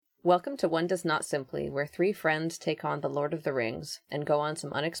Welcome to One Does Not Simply, where three friends take on the Lord of the Rings and go on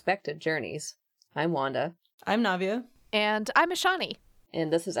some unexpected journeys. I'm Wanda. I'm Navia. And I'm Ashani.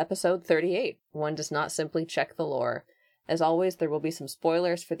 And this is episode 38, One Does Not Simply Check the Lore. As always, there will be some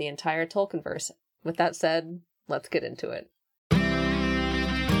spoilers for the entire Tolkienverse. With that said, let's get into it.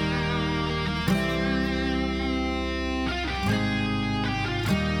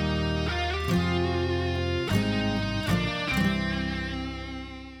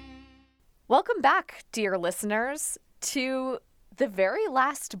 Welcome back, dear listeners, to the very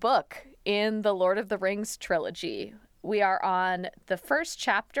last book in the Lord of the Rings trilogy. We are on the first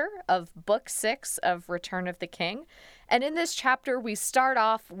chapter of Book 6 of Return of the King. And in this chapter, we start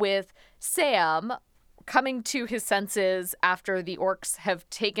off with Sam coming to his senses after the orcs have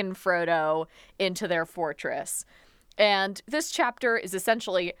taken Frodo into their fortress. And this chapter is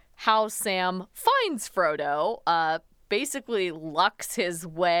essentially how Sam finds Frodo, basically lucks his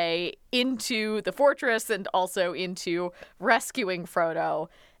way into the fortress and also into rescuing Frodo.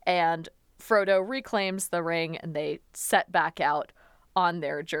 And Frodo reclaims the ring and they set back out on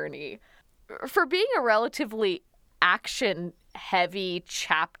their journey. For being a relatively action-heavy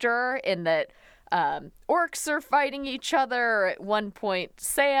chapter in that orcs are fighting each other. At one point,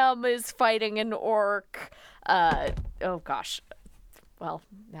 Sam is fighting an orc. Oh, gosh. Well,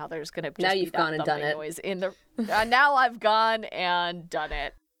 now there's going to just now be you've that gone and done it. noise in the. Now I've gone and done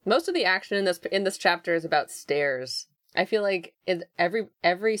it. Most of the action in this chapter is about stairs. I feel like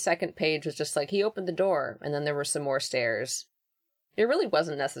every second page was just like he opened the door and then there were some more stairs. It really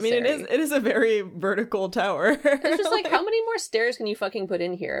wasn't necessary. I mean, it is a very vertical tower. It's just like, how many more stairs can you fucking put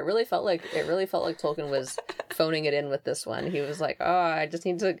in here? It really felt like Tolkien was phoning it in with this one. He was like, "Oh, I just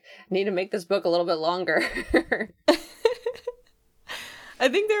need to make this book a little bit longer." I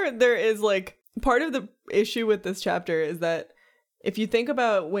think there is like part of the issue with this chapter is that if you think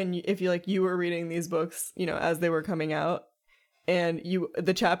about if you were reading these books, you know, as they were coming out, and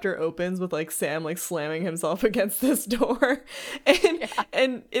the chapter opens with like Sam like slamming himself against this door,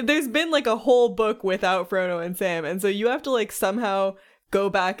 and there's been like a whole book without Frodo and Sam, and so you have to like somehow go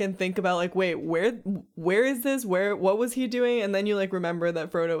back and think about like, wait, where is this? What was he doing? And then you like remember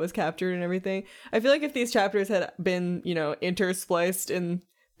that Frodo was captured and everything. I feel like if these chapters had been, you know, interspliced in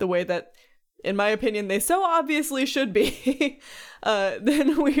the way that, in my opinion, they so obviously should be,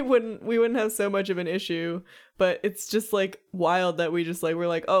 then we wouldn't have so much of an issue. But it's just like wild that we're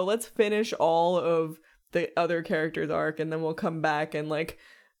like, oh, let's finish all of the other characters' arc and then we'll come back and like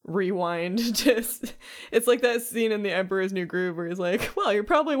rewind it's like that scene in The Emperor's New Groove where he's like, well, you're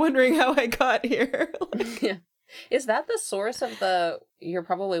probably wondering how I got here. Yeah. Is that the source of the "you're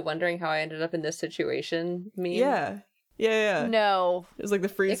probably wondering how I ended up in this situation" meme? Yeah. No. It was like the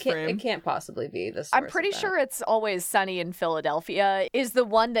freeze frame. It can't possibly be the source. I'm pretty sure It's Always Sunny in Philadelphia is the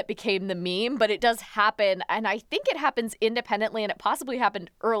one that became the meme, but it does happen, and I think it happens independently, and it possibly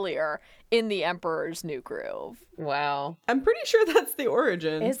happened earlier in The Emperor's New Groove. Wow. I'm pretty sure that's the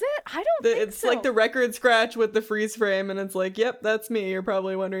origin. Is it? I don't think it's so. Like the record scratch with the freeze frame, and it's like, yep, that's me. You're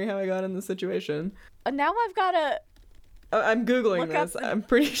probably wondering how I got in this situation. Now I've got to I'm Googling this. I'm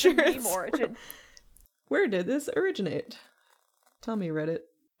pretty sure it's origin. Where did this originate? Tell me, Reddit.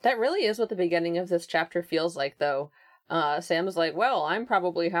 That really is what the beginning of this chapter feels like, though. Sam is like, well, I'm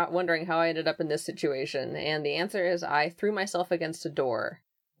probably wondering how I ended up in this situation. And the answer is I threw myself against a door,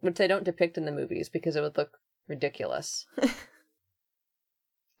 which they don't depict in the movies because it would look ridiculous.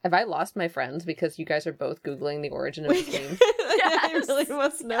 Have I lost my friends because you guys are both Googling the origin of this meme? Yes, I really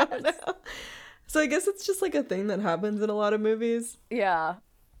must know now. So I guess it's just like a thing that happens in a lot of movies. Yeah.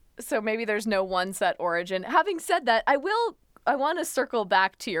 So maybe there's no one set origin. Having said that, I want to circle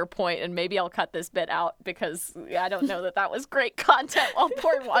back to your point, and maybe I'll cut this bit out because I don't know that was great content while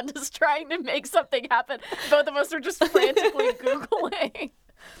poor Wanda's trying to make something happen. Both of us are just frantically Googling.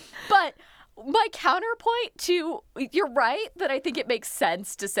 But my counterpoint to, you're right, that I think it makes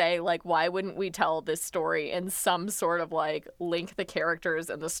sense to say, like, why wouldn't we tell this story in some sort of, like, link the characters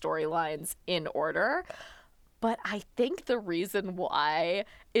and the storylines in order? But I think the reason why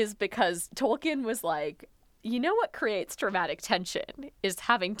is because Tolkien was like, you know what creates dramatic tension is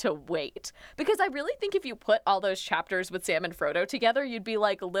having to wait. Because I really think if you put all those chapters with Sam and Frodo together, you'd be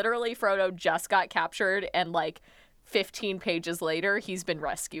like, literally, Frodo just got captured and like 15 pages later, he's been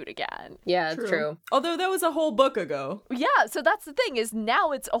rescued again. Yeah, it's true. Although that was a whole book ago. Yeah, so that's the thing, is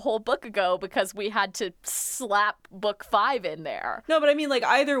now it's a whole book ago because we had to slap book 5 in there. No, but I mean, like,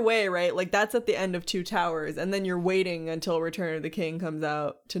 either way, right? Like, that's at the end of Two Towers, and then you're waiting until Return of the King comes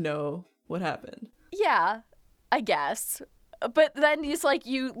out to know what happened. Yeah, I guess. But then he's like,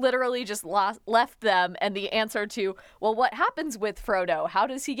 you literally just left them, and the answer to, well, what happens with Frodo? How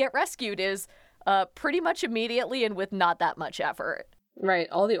does he get rescued? Is pretty much immediately and with not that much effort. Right,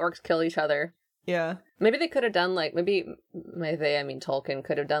 all the orcs kill each other. Yeah. Maybe they could have done, like, maybe, by they, I mean Tolkien,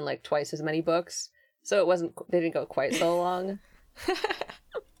 could have done, like, twice as many books, so they didn't go quite so long.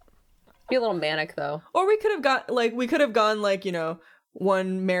 Be a little manic, though. Or we could have gone, like, you know,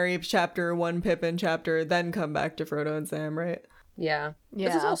 one Merry chapter, one Pippin chapter, then come back to Frodo and Sam, right? Yeah.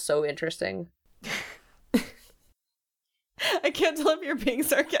 This is all so interesting. I can't tell if you're being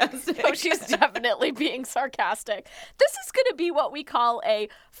sarcastic. Oh, she's definitely being sarcastic. This is going to be what we call a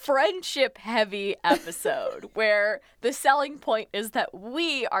friendship-heavy episode, where the selling point is that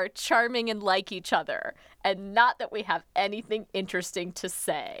we are charming and like each other, and not that we have anything interesting to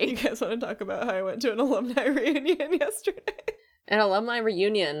say. You guys want to talk about how I went to an alumni reunion yesterday? An alumni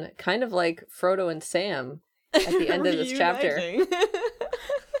reunion, kind of like Frodo and Sam at the end of this chapter.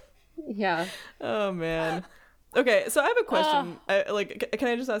 Yeah. Oh, man. Okay, so I have a question. Can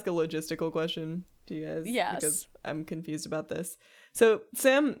I just ask a logistical question to you guys? Yes. Because I'm confused about this. So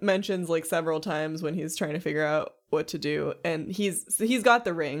Sam mentions like several times when he's trying to figure out what to do, and he's got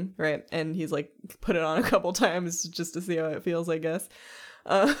the ring, right? And he's like put it on a couple times just to see how it feels, I guess.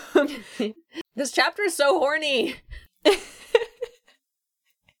 This chapter is so horny.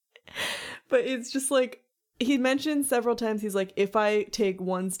 But it's just like, he mentioned several times, he's like, if I take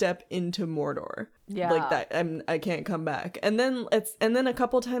one step into Mordor, like that, I can't come back. And then a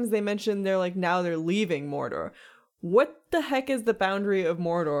couple times they mentioned they're like, now they're leaving Mordor. What the heck is the boundary of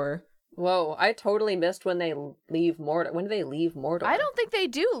Mordor? Whoa, I totally missed when they leave Mordor. When do they leave Mordor? I don't think they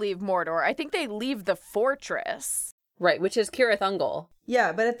do leave Mordor. I think they leave the fortress. Right, which is Cirith Ungol.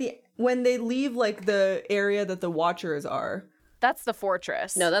 Yeah, but when they leave like the area that the Watchers are. That's the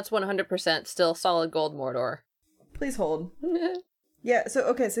fortress. No, that's 100% still solid gold Mordor. Please hold. Yeah,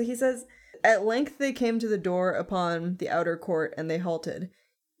 so he says, at length they came to the door upon the outer court, and they halted.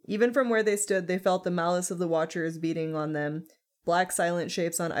 Even from where they stood, they felt the malice of the Watchers beating on them, black silent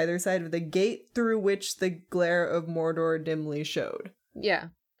shapes on either side of the gate through which the glare of Mordor dimly showed. Yeah.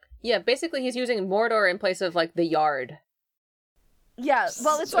 Yeah, basically he's using Mordor in place of, like, the yard. Yeah,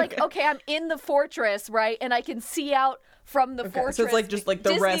 well, it's like, okay, I'm in the fortress, right? And I can see out from the fortress. So it's like just like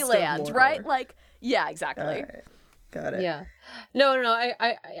the rest of Mordor. Right? Like, yeah, exactly. All right. Got it. Yeah. No,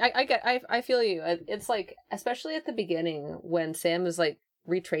 I feel you. It's like, especially at the beginning when Sam is like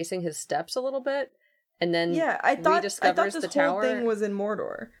retracing his steps a little bit, and then I thought this the whole tower thing was in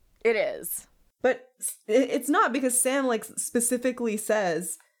Mordor. It is. But it's not, because Sam like specifically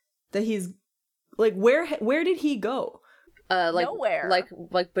says that he's like, where did he go? Nowhere.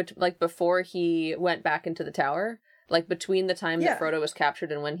 Like before he went back into the tower, like between the time that Frodo was captured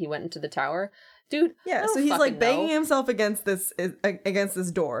and when he went into the tower, dude. Yeah, so he's like banging himself against this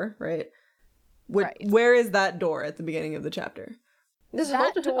door, right? Where is that door at the beginning of the chapter? This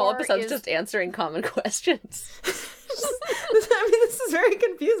whole episode's just answering common questions. This is very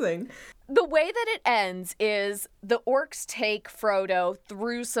confusing. The way that it ends is the orcs take Frodo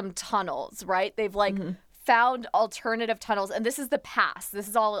through some tunnels, right? They've like found alternative tunnels, and this is the pass. This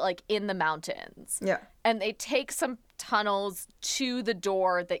is all like in the mountains. Yeah. And they take some tunnels to the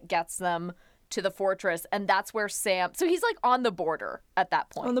door that gets them to the fortress, and that's where Sam... So he's like on the border at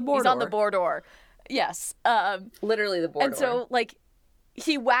that point. On the border. He's on the border. Yes. Literally the border. And so like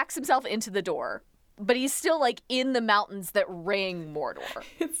he whacks himself into the door, but he's still like in the mountains that ring Mordor.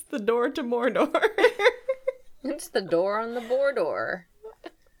 It's the door to Mordor. It's the door on the Mordor.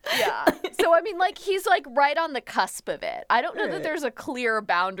 Yeah. So, I mean, like, he's, like, right on the cusp of it. I don't know that there's a clear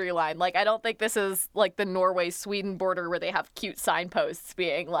boundary line. Like, I don't think this is, like, the Norway-Sweden border where they have cute signposts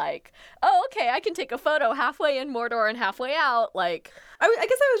being like, oh, okay, I can take a photo halfway in Mordor and halfway out. Like, I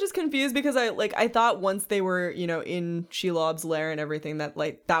guess I was just confused because I thought once they were, you know, in Shelob's lair and everything that,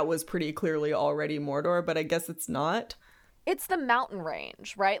 like, that was pretty clearly already Mordor, but I guess it's not. It's the mountain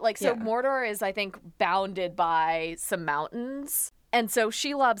range, right? Like, so Mordor is, I think, bounded by some mountains. And so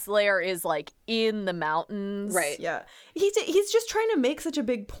Shelob's lair is, like, in the mountains. Right. Yeah. He's just trying to make such a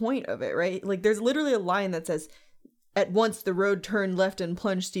big point of it, right? Like, there's literally a line that says, at once the road turned left and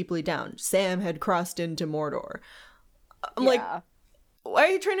plunged steeply down. Sam had crossed into Mordor. I'm like, why are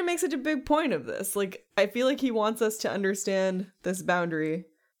you trying to make such a big point of this? Like, I feel like he wants us to understand this boundary,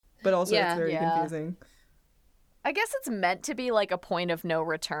 but also it's very confusing. I guess it's meant to be like a point of no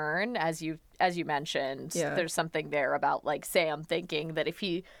return, as you mentioned. Yeah. There's something there about like Sam thinking that if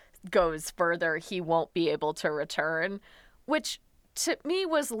he goes further, he won't be able to return, which to me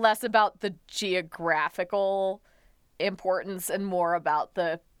was less about the geographical importance and more about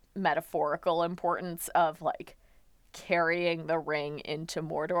the metaphorical importance of like carrying the ring into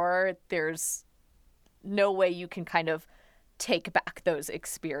Mordor, there's no way you can kind of take back those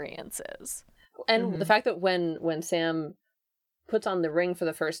experiences. And the fact that when Sam puts on the ring for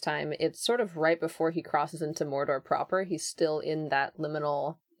the first time, it's sort of right before he crosses into Mordor proper. He's still in that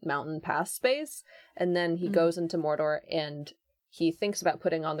liminal mountain pass space, and then he goes into Mordor and he thinks about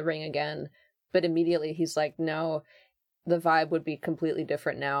putting on the ring again, but immediately he's like, no, the vibe would be completely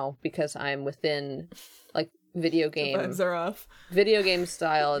different now because I'm within like video game. The vibes are off. Video game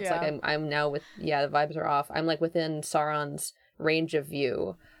style. It's Yeah. like I'm now with the vibes are off. I'm like within Sauron's range of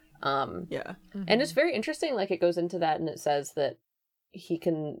view. Yeah. And it's very interesting, like it goes into that and it says that he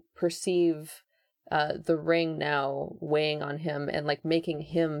can perceive the ring now weighing on him and like making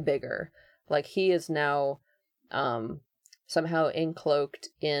him bigger. Like he is now somehow encloaked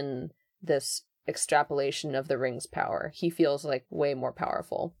in this extrapolation of the ring's power. He feels like way more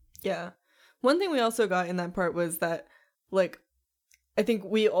powerful. Yeah. One thing we also got in that part was that, like, I think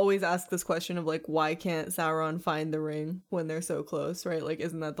we always ask this question of, like, why can't Sauron find the ring when they're so close, right? Like,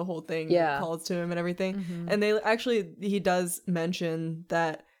 isn't that the whole thing? Yeah. That calls to him and everything. Mm-hmm. And he does mention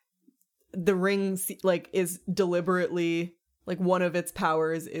that the ring, like, is deliberately, like, one of its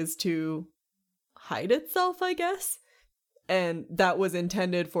powers is to hide itself, I guess. And that was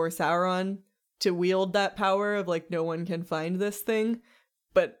intended for Sauron to wield that power of, like, no one can find this thing.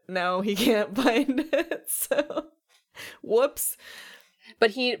 But now he can't find it, so whoops.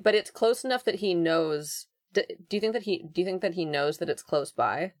 But it's close enough that he knows. Do you think that he knows that it's close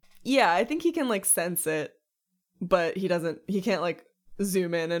by? Yeah, I think he can, like, sense it, but he can't, like,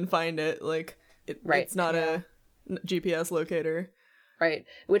 zoom in and find it. Like, Right. It's not a GPS locator. Right.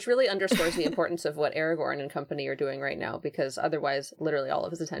 Which really underscores the importance of what Aragorn and company are doing right now, because otherwise literally all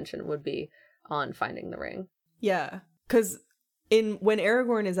of his attention would be on finding the ring. Yeah, because when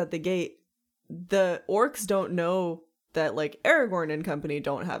Aragorn is at the gate, the orcs don't know that, like, Aragorn and company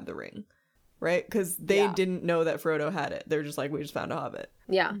don't have the ring, right? Because they didn't know that Frodo had it. They're just like, we just found a hobbit.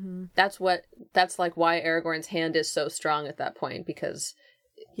 Yeah. Mm-hmm. That's like why Aragorn's hand is so strong at that point, because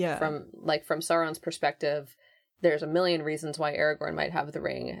Yeah. from Sauron's perspective, there's a million reasons why Aragorn might have the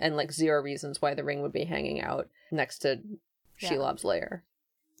ring, and like 0 reasons why the ring would be hanging out next to Shelob's lair.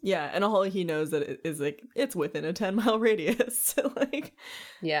 Yeah, and all he knows that it is, like, it's within a 10-mile radius. So, like,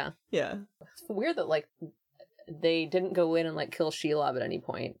 Yeah. yeah. It's weird that like they didn't go in and like kill Shelob at any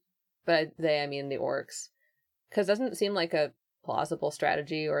point. But I mean the orcs. Because doesn't it seem like a plausible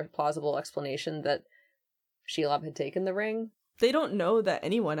strategy or a plausible explanation that Shelob had taken the ring? They don't know that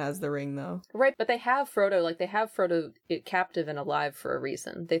anyone has the ring, though. Right, but they have Frodo captive and alive for a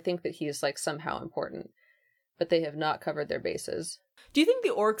reason. They think that he's like somehow important. But they have not covered their bases. Do you think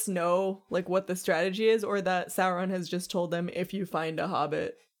the orcs know, like, what the strategy is, or that Sauron has just told them, if you find a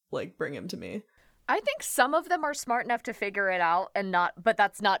hobbit, like, bring him to me? I think some of them are smart enough to figure it out but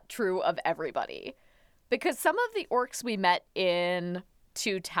that's not true of everybody. Because some of the orcs we met in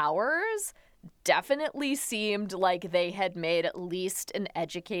Two Towers definitely seemed like they had made at least an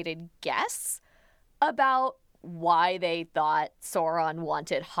educated guess about why they thought Sauron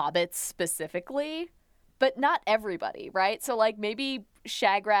wanted hobbits specifically. But not everybody, right? So, like, maybe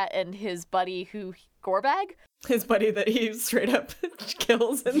Shagrat and his buddy Gorbag? His buddy that he straight up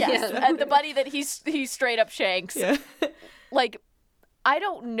kills. Yes, and the buddy that he straight up shanks. Yeah. Like, I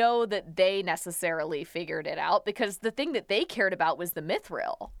don't know that they necessarily figured it out, because the thing that they cared about was the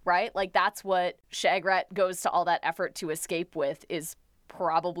mithril, right? Like, that's what Shagrat goes to all that effort to escape with, is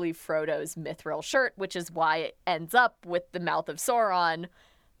probably Frodo's mithril shirt, which is why it ends up with the mouth of Sauron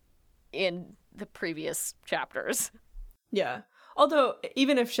in the previous chapters. Yeah. Although,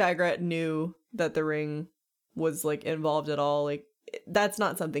 even if Shagrat knew that the ring was, like, involved at all, like, that's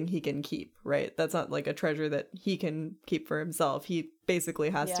not something he can keep, right? That's not, like, a treasure that he can keep for himself. He basically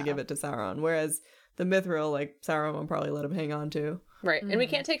has to give it to Sauron. Whereas the mithril, like, Sauron will probably let him hang on to. Right. And we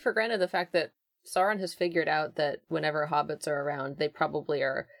can't take for granted the fact that Sauron has figured out that whenever hobbits are around, they probably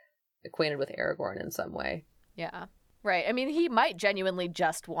are acquainted with Aragorn in some way. Yeah. Right. I mean, he might genuinely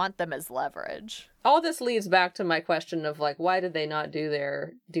just want them as leverage. All this leads back to my question of, like, why did they not do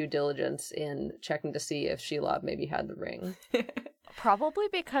their due diligence in checking to see if Shelob maybe had the ring? Probably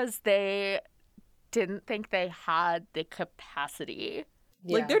because they didn't think they had the capacity.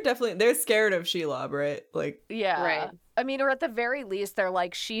 Like, they're scared of Shelob, right? Like, Yeah. Right. I mean, or at the very least, they're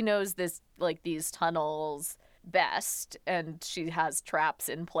like, she knows this, like, these tunnels best, and she has traps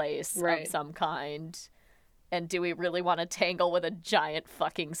in place Right. of some kind. And do we really want to tangle with a giant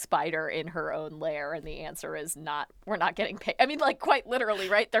fucking spider in her own lair? And the answer is not. We're not getting paid. I mean, like, quite literally,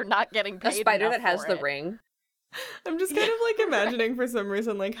 right? They're not getting paid. A spider enough that has for the it. ring. I'm just kind of like imagining for some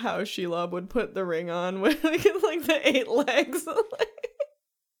reason like how Shelob would put the ring on with like the 8 legs.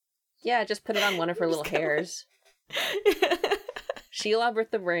 Yeah, just put it on one of her little hairs. Shelob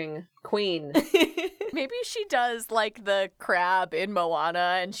with the ring, queen. Maybe she does like the crab in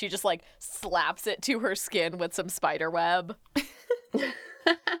Moana and she just like slaps it to her skin with some spider web.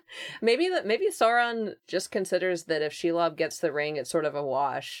 Maybe Sauron just considers that if Shelob gets the ring, it's sort of a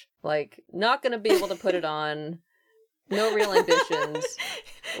wash. Like, not gonna be able to put it on. No real ambitions.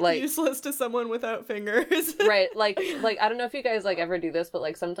 Like, useless to someone without fingers. Right. Like I don't know if you guys like ever do this, but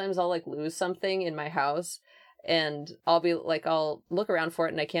like sometimes I'll like lose something in my house and I'll be like, I'll look around for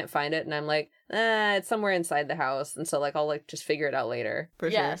it and I can't find it and I'm like, it's somewhere inside the house, and so like I'll like just figure it out later. For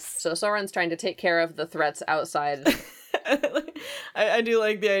yes. sure. So Sauron's trying to take care of the threats outside. I do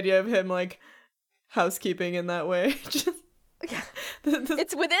like the idea of him like housekeeping in that way. Just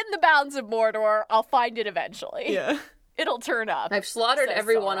It's within the bounds of Mordor. I'll find it eventually. Yeah. It'll turn up. I've slaughtered says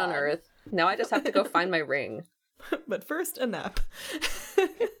everyone on Sauron. Earth. Now I just have to go find my ring. But first, a nap.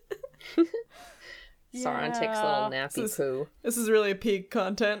 Sauron takes a little nappy poo. This is really peak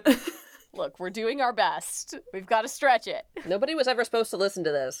content. Look, we're doing our best. We've got to stretch it. Nobody was ever supposed to listen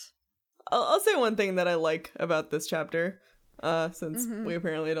to this. I'll say one thing that I like about this chapter, since we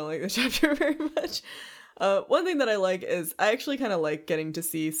apparently don't like this chapter very much. One thing that I like is I actually kind of like getting to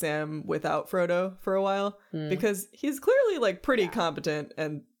see Sam without Frodo for a while, because he's clearly like pretty competent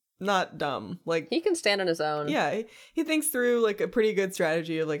and not dumb. Like, He can stand on his own. yeah, he thinks through like a pretty good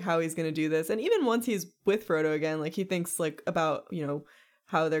strategy of like how he's going to do this. And even once he's with Frodo again, like he thinks like about, you know,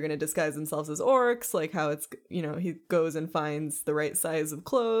 how they're going to disguise themselves as orcs, like how it's, you know, he goes and finds the right size of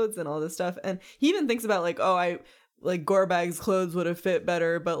clothes and all this stuff. And he even thinks about like, like Gorbag's clothes would have fit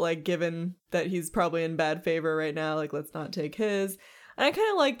better, but like given that he's probably in bad favor right now, like let's not take his. And I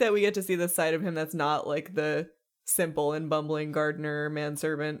kind of like that we get to see this side of him that's not like the simple and bumbling gardener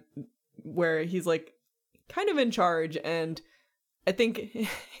manservant, where he's like kind of in charge. And I think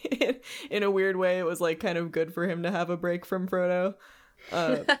in a weird way it was like kind of good for him to have a break from Frodo,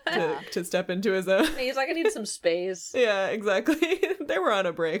 to step into his own. He's like, I need some space. Yeah, exactly. They were on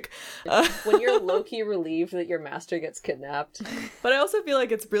a break. When you're low-key relieved that your master gets kidnapped. But I also feel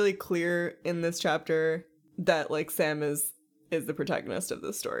like it's really clear in this chapter that like Sam is the protagonist of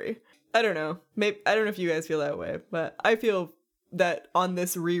this story. I don't know. Maybe I don't know if you guys feel that way, but I feel that on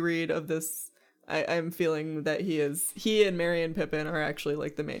this reread of this, I'm feeling that he and Merry and Pippin are actually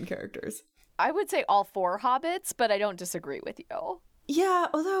like the main characters. I would say all 4 hobbits, but I don't disagree with you. Yeah,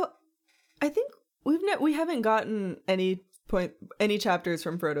 although I think we haven't gotten any chapters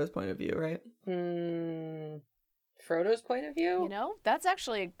from Frodo's point of view, right? Frodo's point of view? You know, that's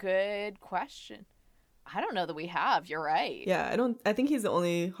actually a good question. I don't know that we have. You're right. Yeah, I think he's the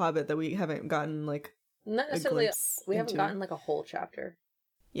only hobbit that we haven't gotten like Not a necessarily. glimpse We haven't into. gotten like a whole chapter.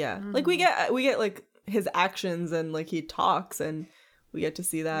 Yeah. Like we get like his actions and like he talks and we get to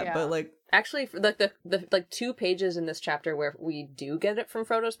see that, Yeah. but like Actually, for the like 2 pages in this chapter where we do get it from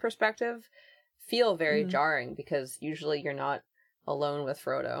Frodo's perspective feel very jarring, because usually you're not alone with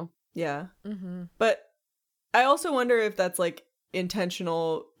Frodo. yeah. Mm-hmm. But I also wonder if that's like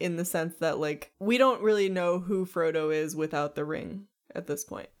intentional in the sense that like we don't really know who Frodo is without the ring at this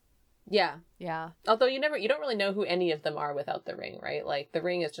point. Yeah. Yeah. Although you don't really know who any of them are without the ring, right? Like the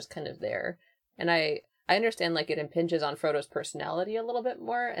ring is just kind of there. And I understand like it impinges on Frodo's personality a little bit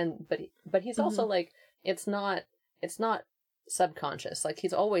more, and but he's also like it's not subconscious. Like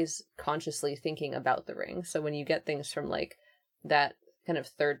he's always consciously thinking about the ring. So when you get things from like that kind of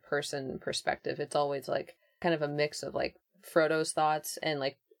third person perspective, it's always like kind of a mix of like Frodo's thoughts and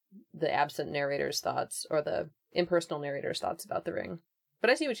like the absent narrator's thoughts, or the impersonal narrator's thoughts about the ring. But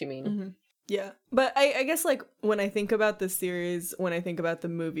I see what you mean. Mm-hmm. Yeah. But I guess like when I think about this series, when I think about the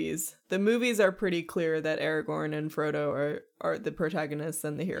movies are pretty clear that Aragorn and Frodo are the protagonists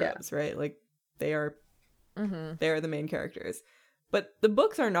and the heroes, right? Like they are the main characters. But the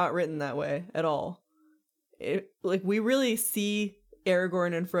books are not written that way at all. Like we really see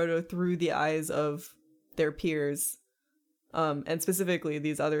Aragorn and Frodo through the eyes of their peers, and specifically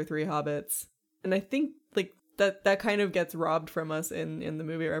these other 3 hobbits. And I think like that kind of gets robbed from us in the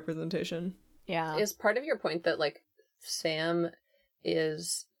movie representation. Yeah. Is part of your point that like Sam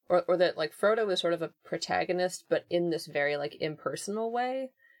is or that like Frodo is sort of a protagonist, but in this very like impersonal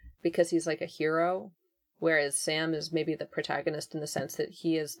way, because he's like a hero, whereas Sam is maybe the protagonist in the sense that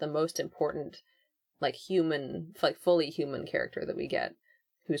he is the most important like human, like fully human character that we get,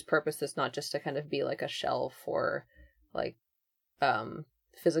 whose purpose is not just to kind of be like a shell for like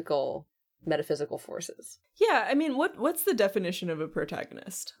metaphysical forces. Yeah, I mean, what's the definition of a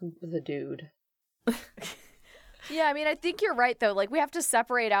protagonist? The dude. Yeah, I mean, I think you're right, though. Like, we have to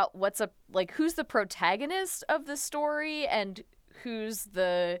separate out who's the protagonist of the story and who's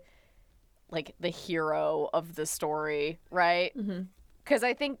the hero of the story, right? Because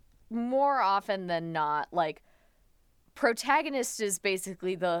I think more often than not, like, protagonist is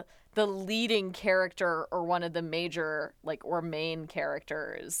basically the leading character or one of the major, like, or main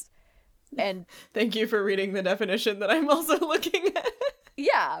characters. And thank you for reading the definition that I'm also looking at.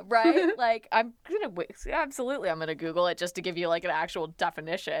 Yeah, right? Like, I'm gonna Google it just to give you, like, an actual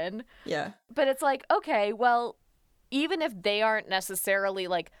definition. Yeah. But it's like, okay, well, even if they aren't necessarily,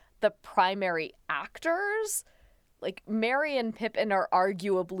 like, the primary actors, like, Merry and Pippin are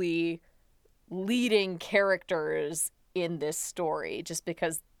arguably leading characters in this story just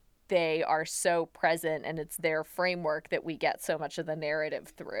because they are so present and it's their framework that we get so much of the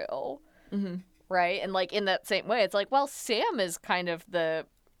narrative through. Right? And, like, in that same way, it's like, well, Sam is kind of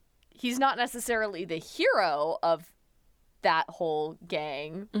he's not necessarily the hero of that whole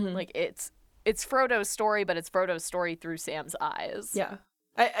gang. Like, it's Frodo's story, but it's Frodo's story through Sam's eyes. Yeah.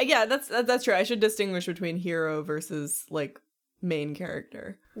 Yeah, that's true. I should distinguish between hero versus, like, main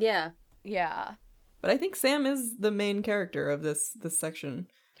character. Yeah. Yeah. But I think Sam is the main character of this section.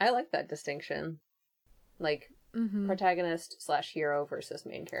 I like that distinction. Like, protagonist / hero versus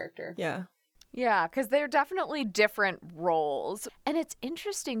main character. Yeah. Yeah, because they're definitely different roles. And it's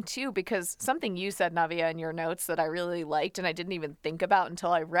interesting, too, because something you said, Navia, in your notes that I really liked and I didn't even think about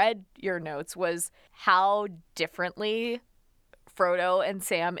until I read your notes was how differently Frodo and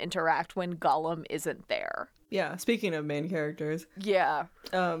Sam interact when Gollum isn't there. Yeah, speaking of main characters. Yeah.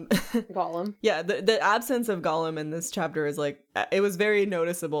 Gollum. Yeah, the absence of Gollum in this chapter is, like, it was very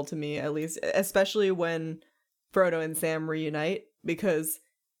noticeable to me, at least, especially when Frodo and Sam reunite, because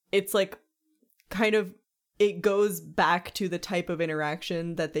it's, like, kind of, it goes back to the type of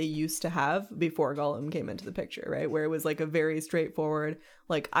interaction that they used to have before Gollum came into the picture, right? Where it was, like, a very straightforward,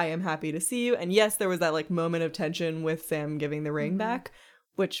 like, I am happy to see you. And yes, there was that, like, moment of tension with Sam giving the ring back,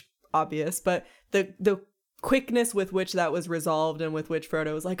 which, obvious, but the quickness with which that was resolved and with which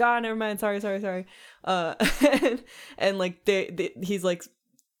Frodo was like, never mind, sorry. And like, he's, like,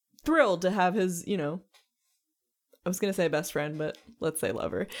 thrilled to have his, you know, I was gonna say best friend, but let's say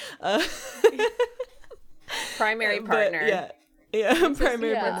lover. Primary partner.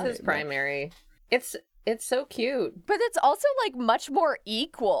 Primary partner. It's his primary. It's so cute. But it's also, like, much more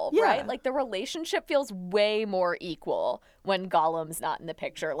equal, Yeah. right? Like, the relationship feels way more equal when Gollum's not in the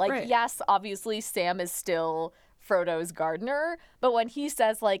picture. Like, Right. yes, obviously Sam is still Frodo's gardener, but when he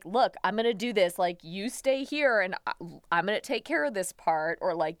says, like, look, I'm gonna do this, like, you stay here and I'm gonna take care of this part,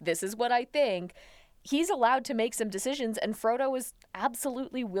 or, like, this is what I think, he's allowed to make some decisions, and Frodo is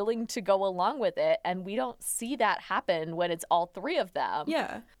absolutely willing to go along with it, and we don't see that happen when it's all three of them.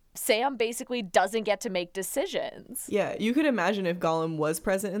 Yeah. Sam basically doesn't get to make decisions. Yeah, you could imagine if Gollum was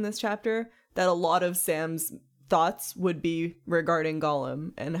present in this chapter, that a lot of Sam's thoughts would be regarding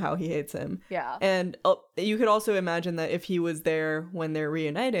Gollum and how he hates him. Yeah. And you could also imagine that if he was there when they're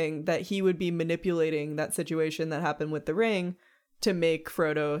reuniting, that he would be manipulating that situation that happened with the ring to make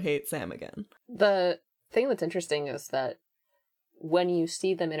Frodo hate Sam again. The thing that's interesting is that when you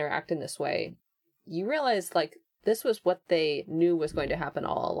see them interact in this way, you realize, like, this was what they knew was going to happen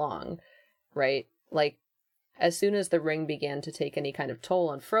all along, right? Like, as soon as the ring began to take any kind of toll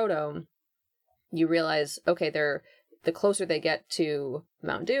on Frodo, you realize, okay, the closer they get to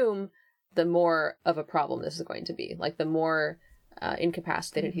Mount Doom, the more of a problem this is going to be. Like, the more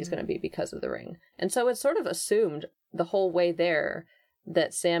incapacitated he's going to be because of the ring. And so it's sort of assumed the whole way there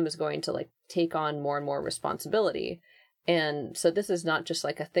that Sam is going to, like, take on more and more responsibility. And so this is not just,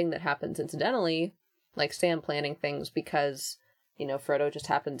 like, a thing that happens incidentally, like Sam planning things because, you know, Frodo just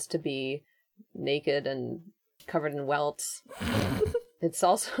happens to be naked and covered in welts. It's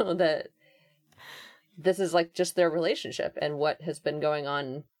also that this is, like, just their relationship and what has been going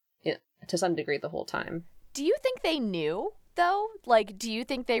on to some degree the whole time. Do you think they knew, though? Like, do you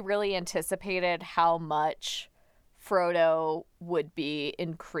think they really anticipated how much Frodo would be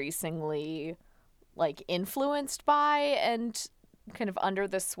increasingly, like, influenced by and kind of under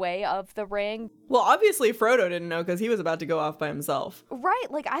the sway of the ring? Well, obviously Frodo didn't know because he was about to go off by himself. Right.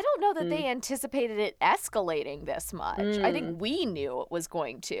 Like, I don't know that they anticipated it escalating this much. I think we knew it was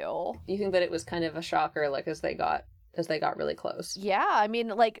going to. You think that it was kind of a shocker, like, as they got really close? Yeah, I mean,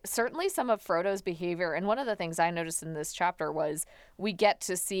 like, certainly some of Frodo's behavior, and one of the things I noticed in this chapter was we get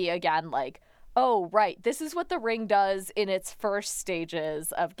to see again, like, oh, right, this is what the ring does in its first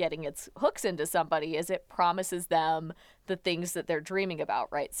stages of getting its hooks into somebody, is it promises them the things that they're dreaming about,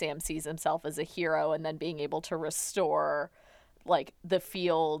 right? Sam sees himself as a hero and then being able to restore like the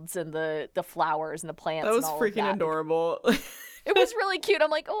fields and the flowers and the plants. That was and all freaking of that. adorable. It was really cute. I'm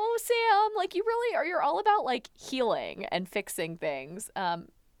like, oh, Sam, like you're all about like healing and fixing things. I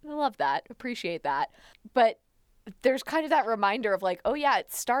love that. Appreciate that. But there's kind of that reminder of like, oh yeah,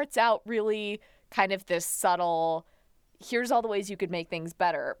 it starts out really kind of this subtle, here's all the ways you could make things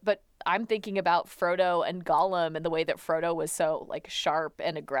better. But I'm thinking about Frodo and Gollum and the way that Frodo was so like sharp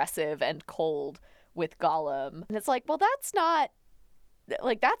and aggressive and cold with Gollum. And it's like, well, that's not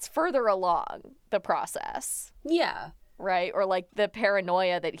like, that's further along the process. Yeah. Right? Or like the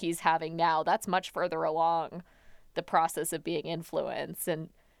paranoia that he's having now, that's much further along the process of being influenced. And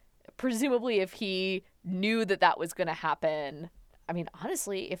presumably if he knew that that was going to happen, I mean,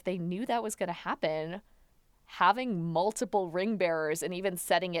 honestly, if they knew that was going to happen, having multiple ring bearers and even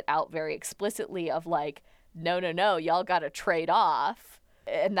setting it out very explicitly of like, no, y'all got to trade off.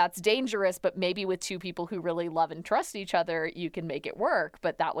 And that's dangerous, but maybe with two people who really love and trust each other, you can make it work.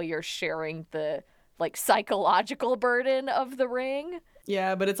 But that way you're sharing the like psychological burden of the ring.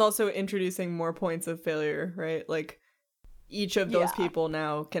 Yeah, but it's also introducing more points of failure, right? Like each of those people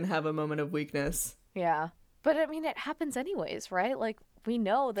now can have a moment of weakness. Yeah. But I mean, it happens anyways, right? Like we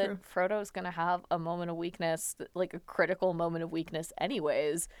know that Frodo's going to have a moment of weakness, like a critical moment of weakness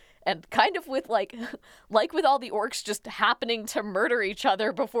anyways. And kind of with like with all the orcs just happening to murder each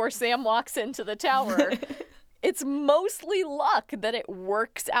other before Sam walks into the tower. It's mostly luck that it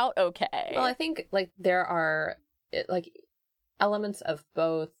works out okay. Well, I think like there are like elements of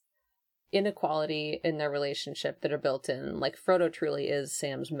both inequality in their relationship that are built in. Like Frodo truly is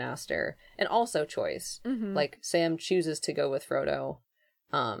Sam's master, and also choice. Mm-hmm. Like Sam chooses to go with Frodo,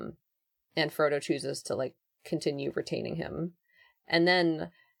 and Frodo chooses to like continue retaining him. And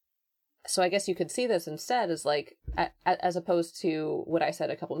then, so I guess you could see this instead as like, as opposed to what I said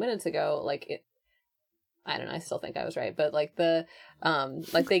a couple minutes ago, like it, I don't know, I still think I was right, but like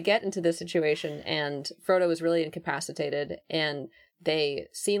like they get into this situation and Frodo is really incapacitated and they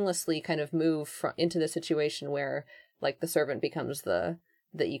seamlessly kind of move into the situation where like the servant becomes the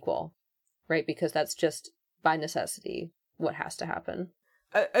equal, right? Because that's just by necessity what has to happen.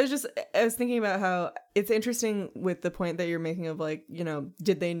 I was thinking about how it's interesting with the point that you're making of like, you know,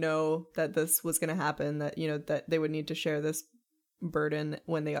 did they know that this was going to happen, that, you know, that they would need to share this burden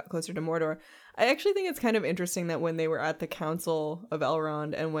when they got closer to Mordor. I actually think it's kind of interesting that when they were at the Council of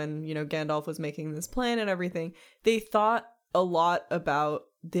Elrond and when, you know, Gandalf was making this plan and everything, they thought a lot about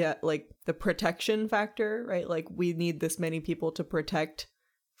the protection factor, right? Like we need this many people to protect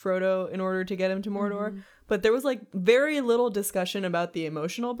Frodo in order to get him to Mordor. Mm-hmm. But there was like very little discussion about the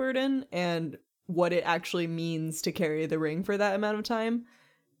emotional burden and what it actually means to carry the ring for that amount of time.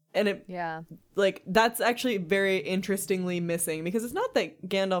 And it, like, that's actually very interestingly missing, because it's not that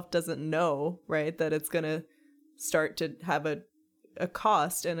Gandalf doesn't know, right, that it's gonna start to have a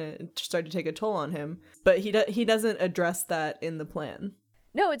cost and start to take a toll on him, but he doesn't address that in the plan.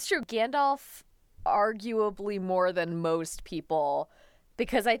 No, it's true. Gandalf, arguably more than most people,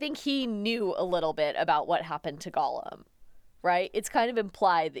 because I think he knew a little bit about what happened to Gollum. Right? It's kind of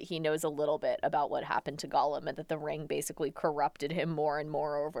implied that he knows a little bit about what happened to Gollum and that the ring basically corrupted him more and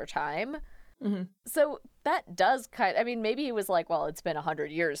more over time. Mm-hmm. So that does I mean, maybe he was like, well, it's been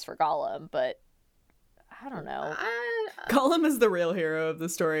 100 years for Gollum, but I don't know. Gollum is the real hero of the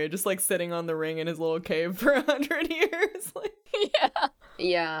story, just like sitting on the ring in his little cave for 100 years. Like...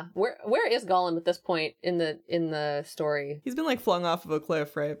 Yeah. Where is Gollum at this point in the story? He's been like flung off of a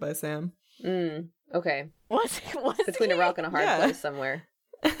cliff, right, by Sam. Okay. Was between a rock and a hard place somewhere.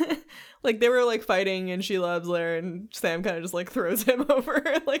 Like they were like fighting in Shelob's lair and Sam kind of just like throws him over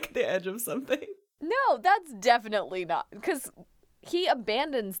like the edge of something. No, that's definitely not, because he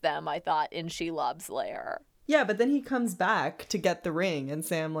abandons them, I thought, in Shelob's lair. Yeah, but then he comes back to get the ring and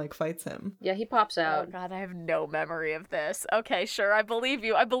Sam like fights him. Yeah, he pops out. Oh god, I have no memory of this. Okay, sure, I believe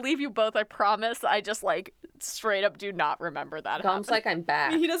you. I believe you both, I promise. I just like straight up do not remember that. Tom's like, I'm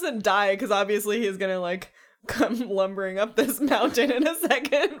back. He doesn't die because obviously he's gonna like come lumbering up this mountain in a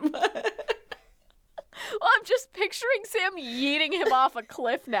second. But... Well, I'm just picturing Sam yeeting him off a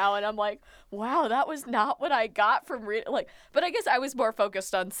cliff now, and I'm like, wow, that was not what I got from like. But I guess I was more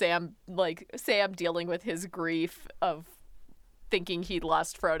focused on Sam dealing with his grief of thinking he'd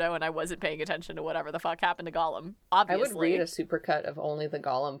lost Frodo, and I wasn't paying attention to whatever the fuck happened to Gollum. Obviously, I would read a supercut of only the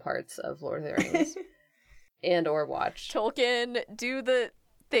Gollum parts of Lord of the Rings, and or watch Tolkien do the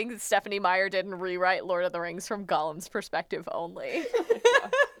thing that Stephanie Meyer did and rewrite Lord of the Rings from Gollum's perspective only.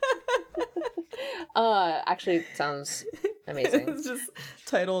 Actually, it sounds amazing. It's just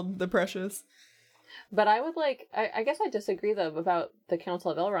titled The Precious. But I would I guess I disagree though about the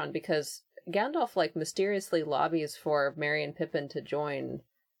Council of Elrond, because Gandalf, like, mysteriously lobbies for Merry and Pippin to join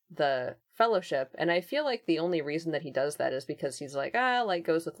the Fellowship, and I feel like the only reason that he does that is because he's like, like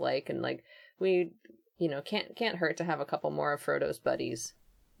goes with like, and like we, can't hurt to have a couple more of Frodo's buddies.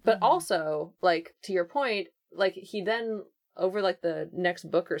 But also, like, to your point, like, he then, over like the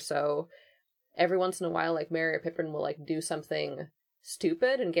next book or so, every once in a while, like, Merry or Pippin will like do something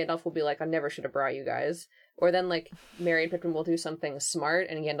stupid, and Gandalf will be like, I never should have brought you guys. Or then, like, Merry and Pippin will do something smart,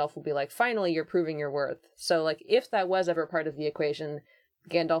 and Gandalf will be like, finally, you're proving your worth. So, like, if that was ever part of the equation,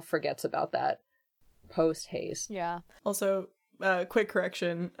 Gandalf forgets about that post-haste. Yeah. Also, quick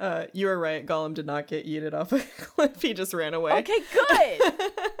correction. You were right. Gollum did not get yeeted off a cliff. He just ran away. Okay, good.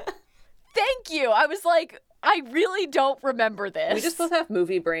 Thank you. I was like, I really don't remember this. We just both have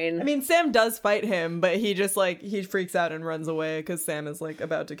movie brain. I mean, Sam does fight him, but he just, like, he freaks out and runs away because Sam is, like,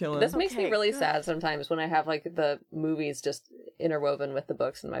 about to kill him. This makes me Okay, really good. sad sometimes when I have, like, the movies just interwoven with the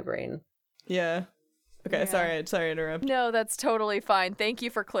books in my brain. Yeah. Okay, Yeah. sorry to interrupt. No, that's totally fine. Thank you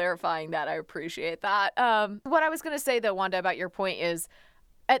for clarifying that. I appreciate that. What I was going to say, though, Wanda, about your point is,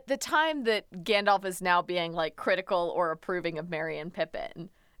 at the time that Gandalf is now being, like, critical or approving of Merry and Pippin,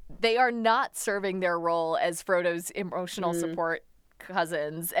 they are not serving their role as Frodo's emotional support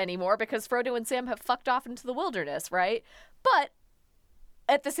cousins anymore because Frodo and Sam have fucked off into the wilderness, right? But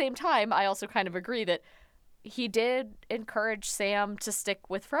at the same time, I also kind of agree that he did encourage Sam to stick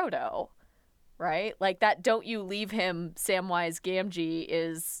with Frodo. Right? Like that don't you leave him Samwise Gamgee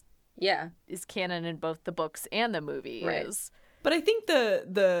is canon in both the books and the movie. Right. But I think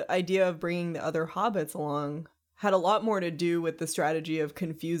the idea of bringing the other hobbits along had a lot more to do with the strategy of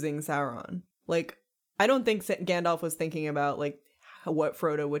confusing Sauron. Like, I don't think Gandalf was thinking about, like, what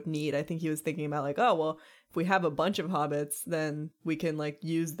Frodo would need. I think he was thinking about, like, oh, well, if we have a bunch of hobbits, then we can, like,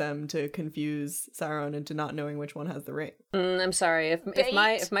 use them to confuse Sauron into not knowing which one has the ring. I'm sorry.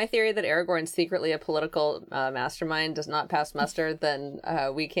 If my theory that Aragorn's secretly a political mastermind does not pass muster, then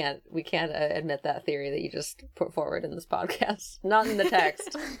we can't admit that theory that you just put forward in this podcast. Not in the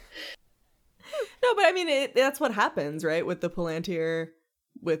text. No, but I mean, that's what happens, right? With the Palantir,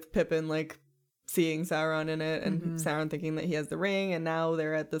 with Pippin, like, seeing Sauron in it, and Sauron thinking that he has the ring, and now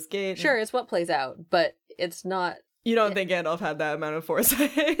they're at this gate. Sure, it's what plays out, but it's not... You don't think Gandalf had that amount of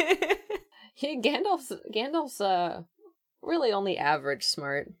foresight? Yeah, Gandalf's really only average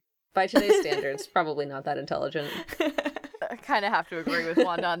smart. By today's standards, probably not that intelligent. I kind of have to agree with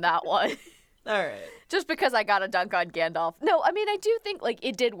Wanda on that one. All right. Just because I got a dunk on Gandalf. No, I mean, I do think, like,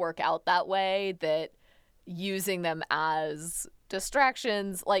 it did work out that way, that using them as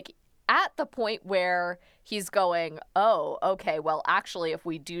distractions, like, at the point where he's going, oh, okay, well, actually, if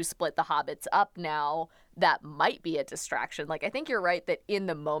we do split the hobbits up now, that might be a distraction. Like, I think you're right that in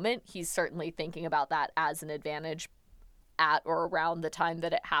the moment, he's certainly thinking about that as an advantage at or around the time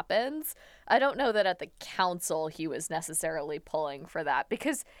that it happens. I don't know that at the council he was necessarily pulling for that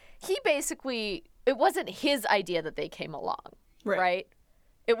because he basically, it wasn't his idea that they came along, right?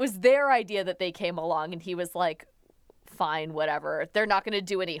 It was their idea that they came along and he was like, fine, whatever. They're not going to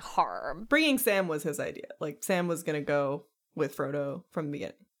do any harm. Bringing Sam was his idea. Like, Sam was going to go with Frodo from the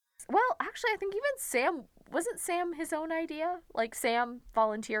beginning. Well, actually, I think even Sam, wasn't Sam his own idea? Like, Sam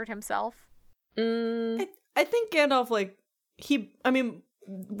volunteered himself? I think Gandalf, like,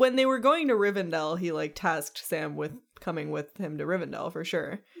 when they were going to Rivendell, he, like, tasked Sam with coming with him to Rivendell, for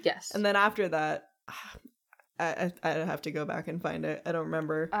sure. Yes. And then after that, I'd have to go back and find it. I don't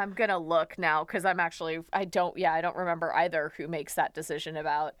remember. I'm gonna look now, because I don't remember either who makes that decision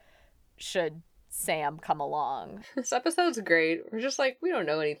about should Sam come along. This episode's great. We're just like, we don't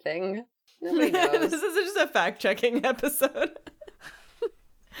know anything. Nobody knows. This is just a fact-checking episode.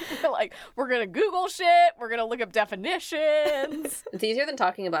 Like, we're gonna Google shit, we're gonna look up definitions. It's easier than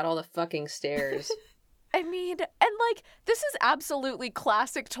talking about all the fucking stairs. I mean, and like, this is absolutely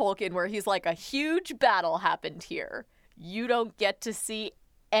classic Tolkien where he's like, a huge battle happened here. You don't get to see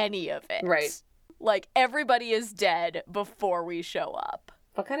any of it. Right. Like, everybody is dead before we show up.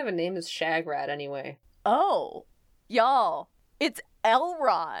 What kind of a name is Shagrat anyway? Oh, y'all, it's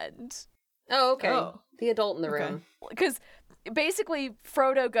Elrond. Oh, okay. Oh. The adult in the room. Because basically,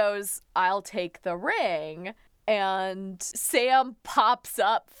 Frodo goes, I'll take the ring. And Sam pops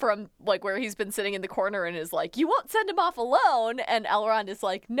up from, like, where he's been sitting in the corner and is like, you won't send him off alone. And Elrond is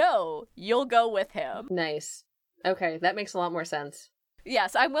like, no, you'll go with him. Nice. Okay, that makes a lot more sense.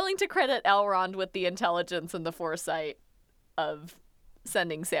 Yes, I'm willing to credit Elrond with the intelligence and the foresight of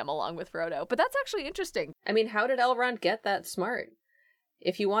sending Sam along with Frodo. But that's actually interesting. I mean, how did Elrond get that smart?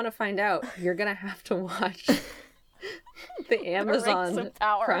 If you want to find out, you're going to have to watch the Amazon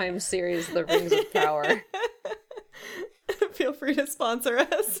Prime series, The Rings of Power. Feel free to sponsor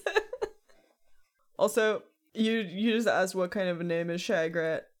us. Also, you just asked what kind of a name is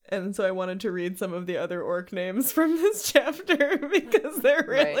Shagrat, and so I wanted to read some of the other orc names from this chapter because they're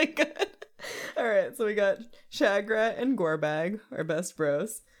really good. All right, so we got Shagrat and Gorbag, our best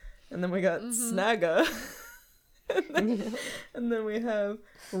bros, and then we got Snagga, and then we have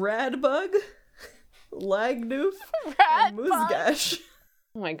Radbug, Lagnoof, and Musgash.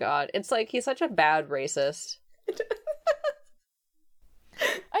 Oh my god, it's like he's such a bad racist.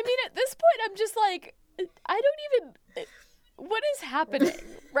 I mean, at this point, I'm just like, I don't even... What is happening,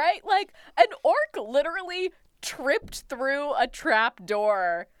 right? Like, an orc literally tripped through a trap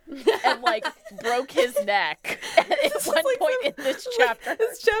door and, like, broke his neck at one point in this chapter.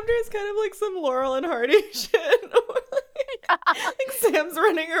 This chapter is kind of like some Laurel and Hardy shit. Like Sam's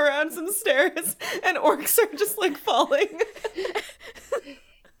running around some stairs and orcs are just, like, falling.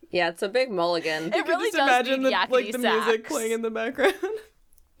 Yeah, it's a big mulligan. It really just does imagine need the yakety music sax. playing in the background.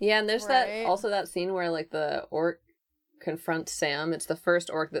 Yeah, and there's Right. that scene where, like, the orc confronts Sam. It's the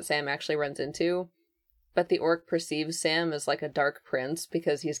first orc that Sam actually runs into, but the orc perceives Sam as, like, a dark prince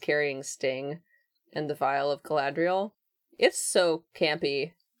because he's carrying Sting and the vial of Galadriel. It's so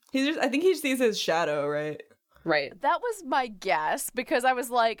campy. I think he sees his shadow, right? Right. That was my guess, because I was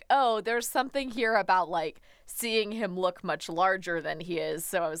like, oh, there's something here about, like, seeing him look much larger than he is.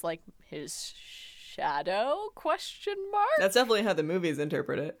 So I was like, his shadow? Question mark? That's definitely how the movies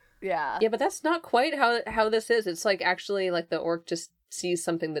interpret it. Yeah. Yeah, but that's not quite how this is. It's like actually like the orc just sees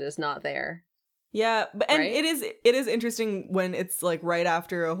something that is not there. Yeah, but and Right? it is interesting when it's like right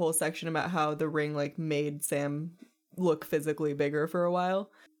after a whole section about how the ring like made Sam look physically bigger for a while.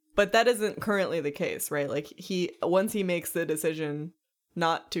 But that isn't currently the case, right? Like once he makes the decision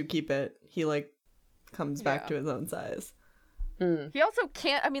not to keep it, he like comes back Yeah. to his own size. Mm. He also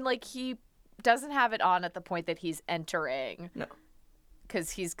can't, I mean, like, he doesn't have it on at the point that he's entering. No.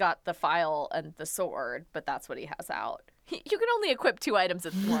 Because he's got the file and the sword, but that's what he has out. You can only equip 2 items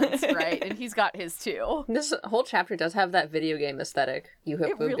at once, right? And he's got his 2. This whole chapter does have that video game aesthetic. You have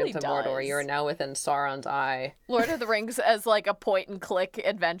It moved really into Mordor. does. You are now within Sauron's eye. Lord of the Rings as, like, a point-and-click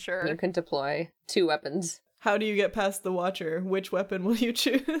adventure. You can deploy 2 weapons. How do you get past the Watcher? Which weapon will you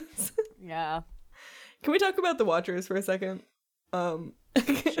choose? Yeah. Can we talk about the Watchers for a second?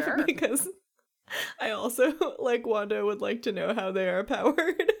 Sure. Because I also, like Wanda, would like to know how they are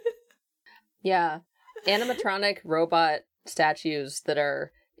powered. Yeah. Animatronic robot statues that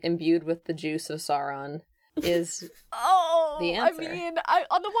are imbued with the juice of Sauron is Oh, The answer. I mean,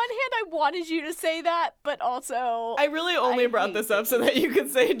 on the one hand, I wanted you to say that, but also... I really only I brought hate this up so that you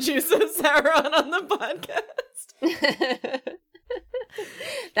could say Juice of Sauron on the podcast.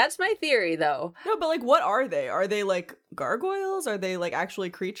 That's my theory, though. No, but like, what are they? Are they like gargoyles? Are they like actually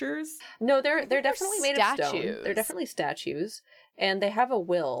creatures? No, they're they're definitely made of stone. statues. They're definitely statues, and they have a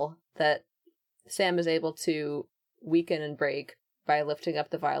will that Sam is able to weaken and break by lifting up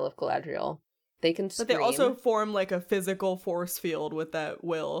the vial of Galadriel. They can scream. But they also form like a physical force field with that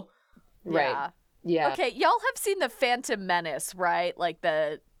will. Right. Yeah. Yeah. Okay, y'all have seen The Phantom Menace, right? Like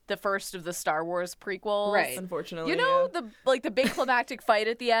the first of the Star Wars prequels. Right. Unfortunately, You know yeah. the big climactic fight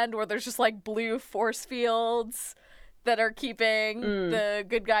at the end where there's just like blue force fields that are keeping the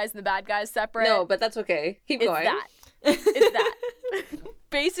good guys and the bad guys separate. No, but that's okay. Keep it's going. that. It's that.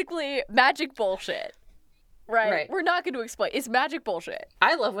 Basically, magic bullshit. Right? We're not going to explain. It's magic bullshit.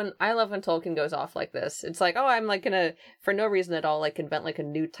 I love when Tolkien goes off like this. It's like, oh, I'm like gonna, for no reason at all, like invent like a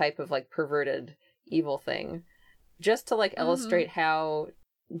new type of like perverted evil thing, just to like illustrate how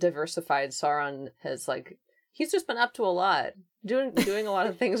diversified Sauron has, like, he's just been up to a lot, doing a lot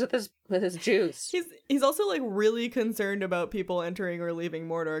of things with his juice. He's also like really concerned about people entering or leaving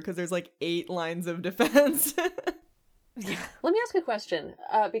Mordor because there's like 8 lines of defense. Let me ask a question,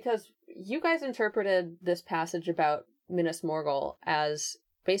 because you guys interpreted this passage about Minas Morgul as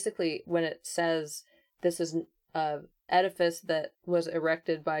basically when it says this is an edifice that was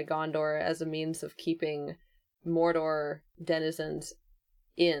erected by Gondor as a means of keeping Mordor denizens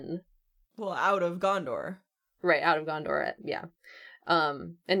in. Well, out of Gondor. Right, out of Gondor, yeah.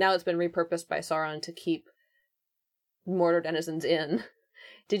 And now it's been repurposed by Sauron to keep Mordor denizens in.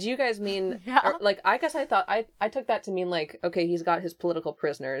 Did you guys mean, Yeah. or, like, I guess I thought, I took that to mean, like, okay, he's got his political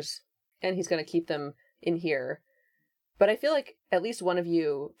prisoners, and he's gonna keep them in here. But I feel like at least one of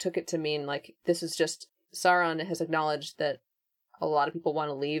you took it to mean, like, this is just, Sauron has acknowledged that a lot of people want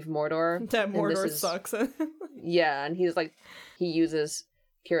to leave Mordor. That and Mordor this is- sucks. Yeah, and he's like, he uses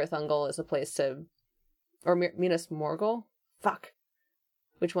Cirith Ungol as a place to, or Minas Morgul? Fuck.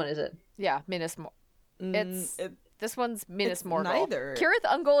 Which one is it? Yeah, Minas It's- This one's Minas It's Morgul. neither. Cirith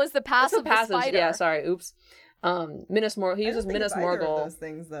Ungol is the pass That's of the the passage. spider. Yeah, sorry, oops. Minas Morgul, he uses Minas Morgul. those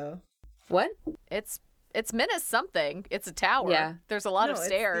things though. What? It's Minas something. It's a tower. Yeah. There's a lot of it's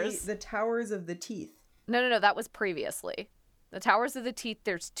stairs. the Towers of the Teeth. No, that was previously. The Towers of the Teeth,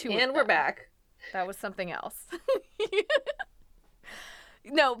 there's 2 And of we're them. back. That was something else.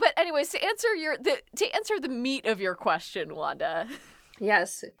 No, but anyways, to answer the meat of your question, Wanda.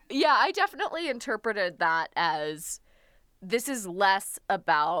 Yes. Yeah, I definitely interpreted that as this is less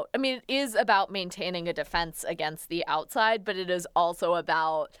about, I mean, it is about maintaining a defense against the outside, but it is also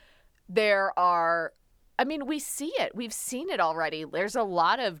about we see it. We've seen it already. There's a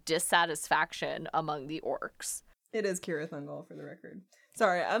lot of dissatisfaction among the orcs. It is Cirith Ungol, for the record.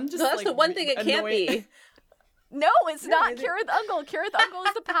 Sorry, I'm just So that's the one thing it can't be. No, it's not Cirith Ungol. Cirith Ungol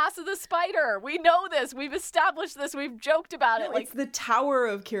is the pass of the spider. We know this. We've established this. We've joked about it. No, it's the Tower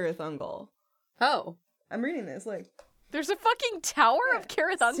of Cirith Ungol. Oh. I'm reading this, There's a fucking tower of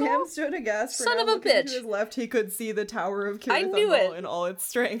Cirith Ungol? Sam stood aghast. Son of a looking bitch. To his left, he could see the Tower of Cirith I knew Ungol it. in all its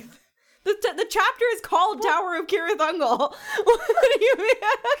strength. The chapter is called Tower of Cirith Ungol. What do you mean?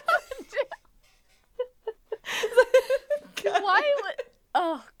 Why would...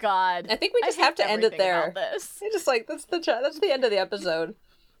 Oh, God. I think we just have to end it there. This. I just that's the end of the episode.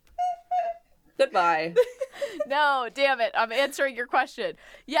 Goodbye. No, damn it. I'm answering your question.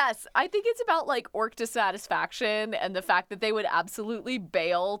 Yes, I think it's about orc dissatisfaction and the fact that they would absolutely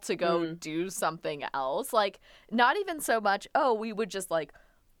bail to go do something else. Not even so much, we would just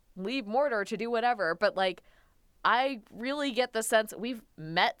leave Mordor to do whatever, but I really get the sense we've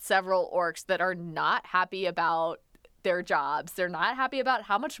met several orcs that are not happy about their jobs. They're not happy about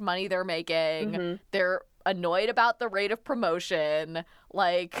how much money they're making. Mm-hmm. They're annoyed about the rate of promotion.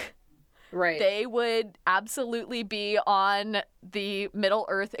 Right. They would absolutely be on the Middle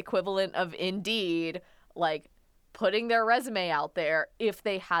Earth equivalent of Indeed, putting their resume out there if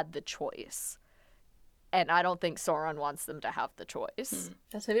they had the choice. And I don't think Sauron wants them to have the choice.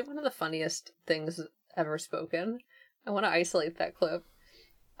 That's maybe one of the funniest things ever spoken. I want to isolate that clip.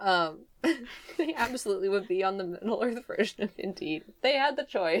 They absolutely would be on the Middle Earth version of Indeed. They had the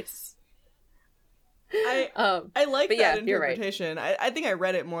choice. I like but that yeah, you're right. interpretation. I think I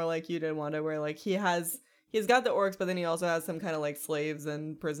read it more like you did, Wanda, where he's got the orcs, but then he also has some kind of slaves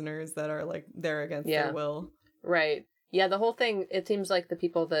and prisoners that are there against their will. Right. Yeah, the whole thing, it seems like the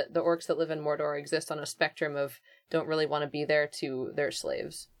orcs that live in Mordor exist on a spectrum of don't really want to be there to their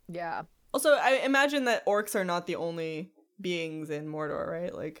slaves. Yeah. Also, I imagine that orcs are not the only beings in Mordor,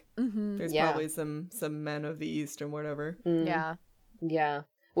 right? There's probably some men of the East or whatever. Yeah. Yeah.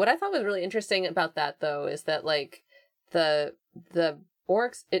 What I thought was really interesting about that, though, is that, the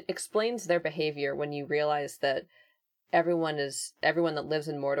orcs, it explains their behavior when you realize that everyone that lives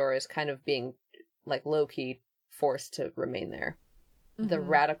in Mordor is kind of being, low-key forced to remain there. Mm-hmm. The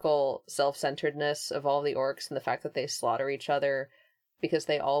radical self-centeredness of all the orcs and the fact that they slaughter each other because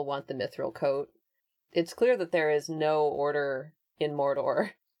they all want the mithril coat. It's clear that there is no order in Mordor,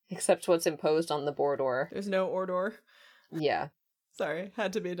 except what's imposed on the Mordor. There's no Ordor. Yeah. Sorry,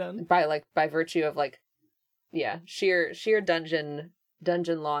 had to be done. By virtue of sheer dungeon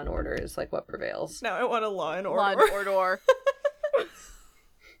law and order is what prevails. Now I want a Law and Order. Law and Order.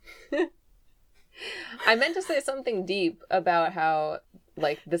 I meant to say something deep about how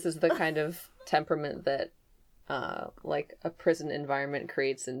this is the kind of temperament that a prison environment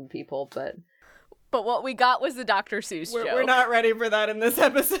creates in people, but what we got was the Dr. Seuss joke. We're not ready for that in this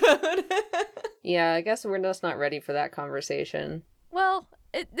episode. Yeah, I guess we're just not ready for that conversation. Well,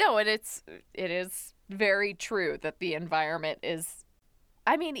 it is very true that the environment is,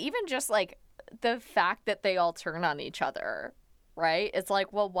 even just the fact that they all turn on each other, right? It's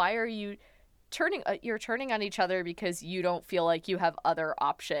well, why are you turning? You're turning on each other because you don't feel like you have other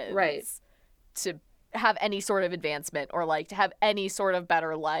options, right? To have any sort of advancement or to have any sort of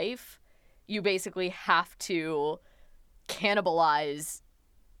better life. You basically have to cannibalize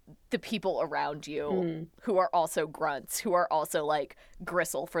the people around you who are also grunts, who are also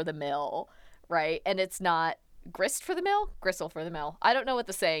gristle for the mill, right? And it's not grist for the mill? Gristle for the mill. I don't know what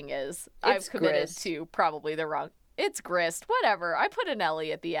the saying is. I've committed grist. to probably the wrong. It's grist. Whatever. I put an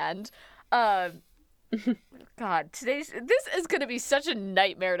Ellie at the end. God, this is going to be such a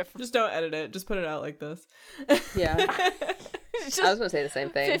nightmare to... Just don't edit it. Just put it out like this. Yeah. I was going to say the same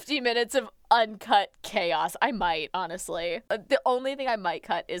thing. 50 minutes of uncut chaos. I might, honestly. The only thing I might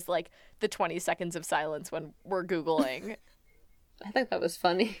cut is the 20 seconds of silence when we're Googling. I think that was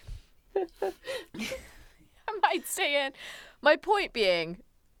funny. I might stay in. My point being,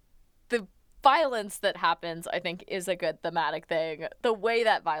 the violence that happens, I think, is a good thematic thing. The way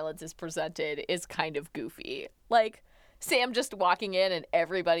that violence is presented is kind of goofy. Sam just walking in and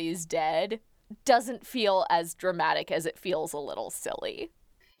everybody's dead doesn't feel as dramatic as it feels a little silly.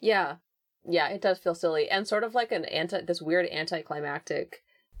 Yeah. Yeah, it does feel silly and sort of like this weird anticlimactic.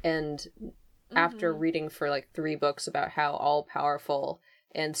 And after reading for like 3 books about how all powerful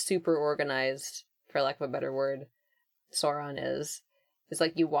and super organized, for lack of a better word, Sauron is, it's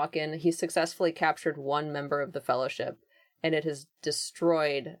like you walk in, he's successfully captured one member of the Fellowship, and it has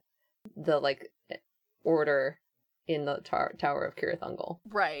destroyed the like order in the Tower of Cirith Ungol.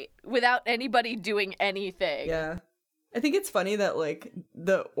 Right. Without anybody doing anything. Yeah. I think it's funny that, like,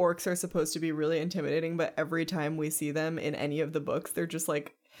 the orcs are supposed to be really intimidating, but every time we see them in any of the books, they're just,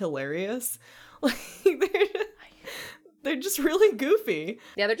 like, hilarious. Like, they're just really goofy.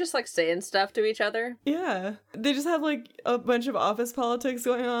 Yeah, they're just, like, saying stuff to each other. Yeah. They just have, like, a bunch of office politics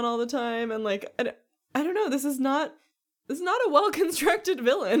going on all the time, and, like, I don't know, this is not a well-constructed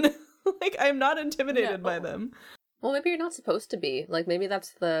villain. Like, I'm not intimidated by them. Well, maybe you're not supposed to be. Like, maybe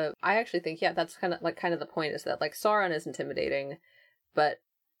that's I actually think, yeah, that's kind of the point, is that, like, Sauron is intimidating, but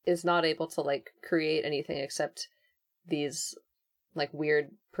is not able to, like, create anything except these, like,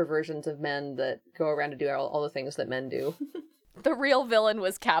 weird perversions of men that go around to do all the things that men do. The real villain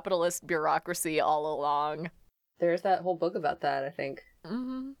was capitalist bureaucracy all along. There's that whole book about that, I think.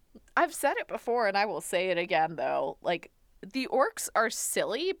 Mm-hmm. I've said it before, and I will say it again, though. Like, the orcs are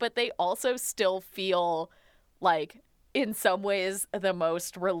silly, but they also still feel like, in some ways, the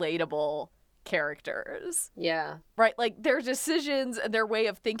most relatable characters. Yeah. Right? Like, their decisions and their way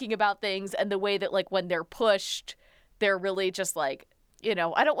of thinking about things and the way that, like, when they're pushed, they're really just like, you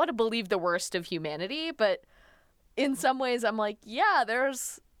know, I don't want to believe the worst of humanity, but in some ways I'm like, yeah,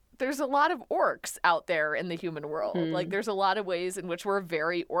 there's a lot of orcs out there in the human world. Like, there's a lot of ways in which we're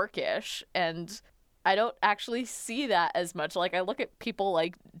very orcish, and I don't actually see that as much. Like, I look at people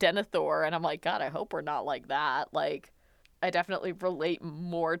like Denethor, and I'm like, God, I hope we're not like that. Like, I definitely relate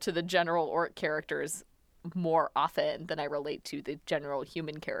more to the general orc characters more often than I relate to the general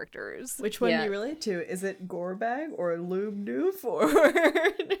human characters. Which one do you relate to? Is it Gorbag or Lube Doof or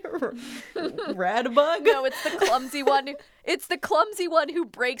Radbug? No, it's the clumsy one. It's the clumsy one who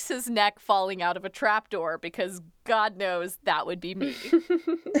breaks his neck falling out of a trapdoor, because God knows that would be me.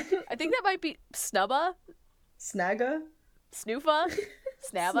 I think that might be Snubba? Snagga? Snoofa?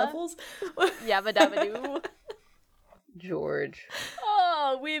 Snabba? Snuffles? Yabba dabba doo. George.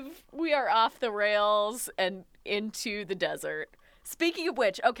 Oh, we are off the rails and into the desert. Speaking of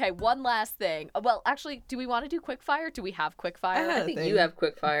which, okay, one last thing. Well, actually, do we want to do quickfire? Do we have quickfire? I think you have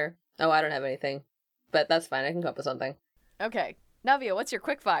quickfire. Oh, I don't have anything. But that's fine. I can come up with something. Okay. Navia, what's your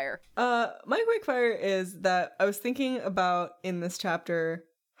quickfire? My quickfire is that I was thinking about in this chapter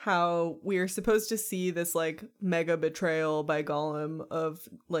how we're supposed to see this, like, mega betrayal by Gollum of,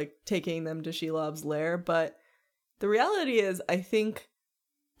 like, taking them to Shelob's lair, but the reality is, I think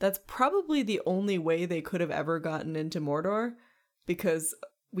that's probably the only way they could have ever gotten into Mordor, because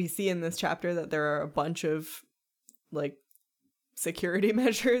we see in this chapter that there are a bunch of, like, security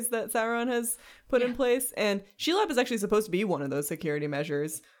measures that Sauron has put in place, and Shelob is actually supposed to be one of those security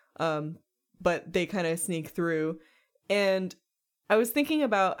measures, but they kind of sneak through. And I was thinking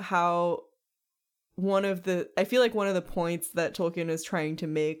about how I feel like one of the points that Tolkien is trying to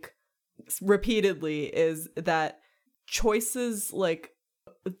make repeatedly is that choices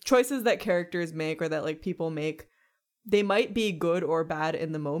that characters make, or that, like, people make, they might be good or bad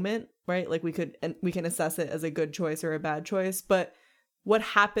in the moment, right? Like, we can assess it as a good choice or a bad choice, but what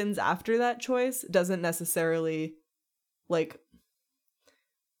happens after that choice doesn't necessarily, like,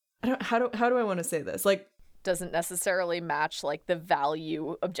 how do I want to say this? Like, doesn't necessarily match, like,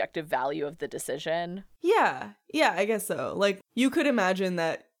 the objective value of the decision. Yeah, I guess so. Like, you could imagine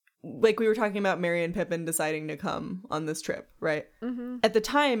that, like, we were talking about Merry and Pippin deciding to come on this trip, right? Mm-hmm. At the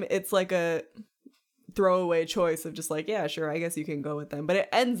time, it's like a throwaway choice of just like, yeah, sure, I guess you can go with them. But it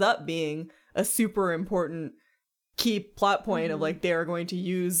ends up being a super important key plot point of, like, they're going to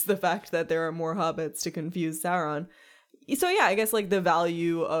use the fact that there are more hobbits to confuse Sauron. So yeah, I guess, like, the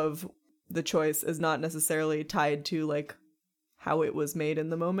value of the choice is not necessarily tied to, like, how it was made in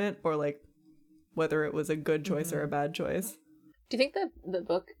the moment, or, like, whether it was a good choice or a bad choice. Do you think that the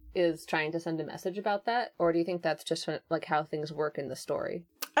book is trying to send a message about that, or do you think that's just, like, how things work in the story?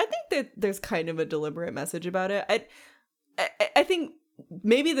 I think that there's kind of a deliberate message about it. I think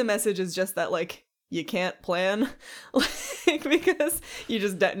maybe the message is just that, like, you can't plan, like, because you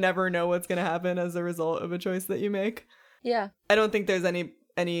just never know what's going to happen as a result of a choice that you make. Yeah. I don't think there's any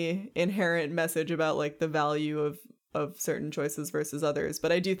inherent message about, like, the value of certain choices versus others,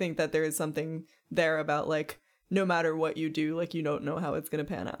 but I do think that there is something there about, like, no matter what you do, like, you don't know how it's going to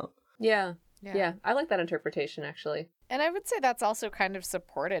pan out. Yeah. I like that interpretation, actually. And I would say that's also kind of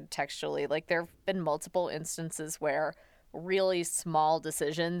supported textually. Like, there have been multiple instances where really small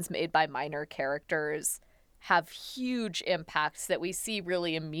decisions made by minor characters have huge impacts that we see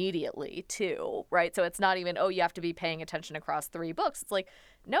really immediately too, right? So it's not even, oh, you have to be paying attention across 3 books. It's like,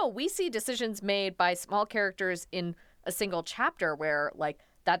 no, we see decisions made by small characters in a single chapter where like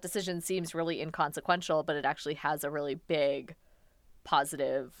that decision seems really inconsequential, but it actually has a really big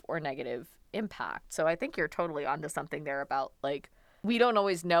positive or negative impact. So I think you're totally onto something there about like, we don't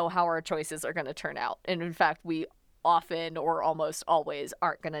always know how our choices are going to turn out. And in fact, we often or almost always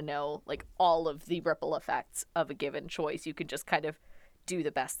aren't going to know like all of the ripple effects of a given choice. You can just kind of do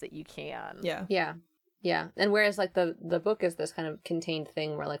the best that you can. Yeah. And whereas like the book is this kind of contained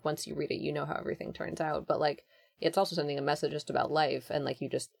thing where like once you read it, you know how everything turns out, but like it's also sending a message just about life, and like you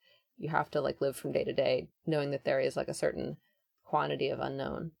have to like live from day to day knowing that there is like a certain quantity of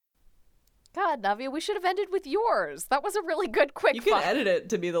unknown. God, Navia, we should have ended with yours. That was a really good quick You can edit it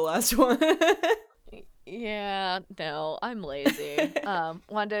to be the last one. Yeah, no, I'm lazy.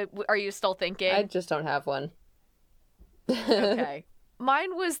 Wanda, are you still thinking? I just don't have one. Okay.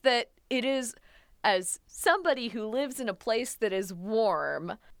 Mine was that it is, as somebody who lives in a place that is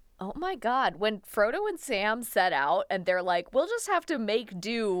warm, oh my God, when Frodo and Sam set out and they're like, we'll just have to make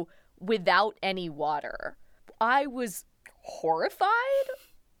do without any water, I was horrified.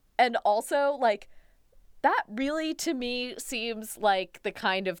 And also, like, that really, to me, seems like the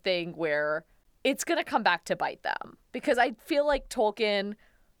kind of thing where it's going to come back to bite them. Because I feel like Tolkien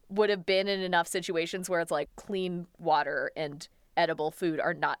would have been in enough situations where it's like clean water and edible food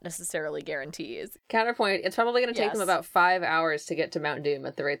are not necessarily guarantees. Counterpoint, it's probably going to take them about 5 hours to get to Mount Doom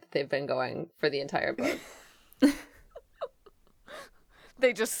at the rate that they've been going for the entire book.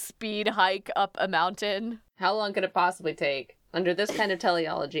 They just speed hike up a mountain. How long could it possibly take under this kind of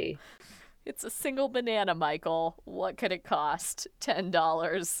teleology? It's a single banana, Michael. What could it cost?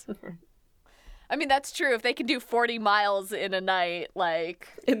 $10. I mean, that's true. If they can do 40 miles in a night, like...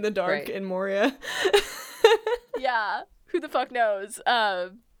 in the dark in Moria. Yeah. Who the fuck knows?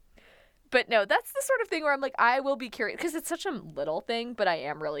 But no, that's the sort of thing where I'm like, I will be curious. Because it's such a little thing, but I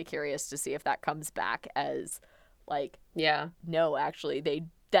am really curious to see if that comes back as, like... Yeah. No, actually,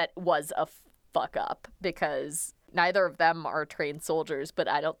 that was a fuck up. Because... neither of them are trained soldiers, but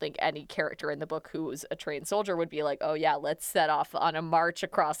I don't think any character in the book who's a trained soldier would be like, oh yeah, let's set off on a march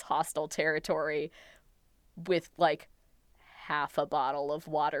across hostile territory with like half a bottle of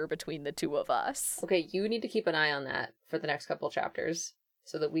water between the two of us. Okay, you need to keep an eye on that for the next couple chapters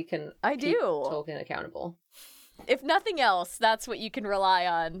so that we can keep Tolkien accountable. If nothing else, that's what you can rely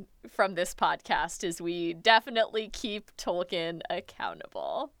on from this podcast, is we definitely keep Tolkien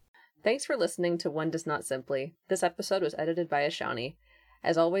accountable. Thanks for listening to One Does Not Simply. This episode was edited by Ashani.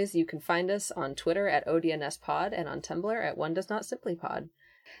 As always, you can find us on Twitter at ODNSPod and on Tumblr at One Does Not Simply Pod.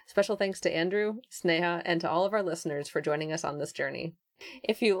 Special thanks to Andrew, Sneha, and to all of our listeners for joining us on this journey.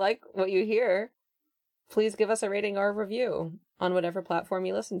 If you like what you hear, please give us a rating or a review on whatever platform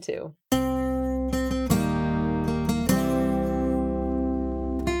you listen to.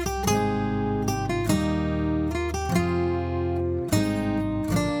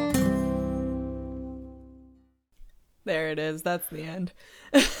 There it is. That's the end.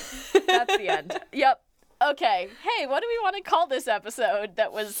 That's the end. Yep. Okay. Hey, what do we want to call this episode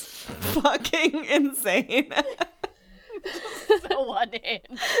that was fucking insane? so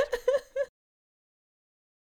unhinged?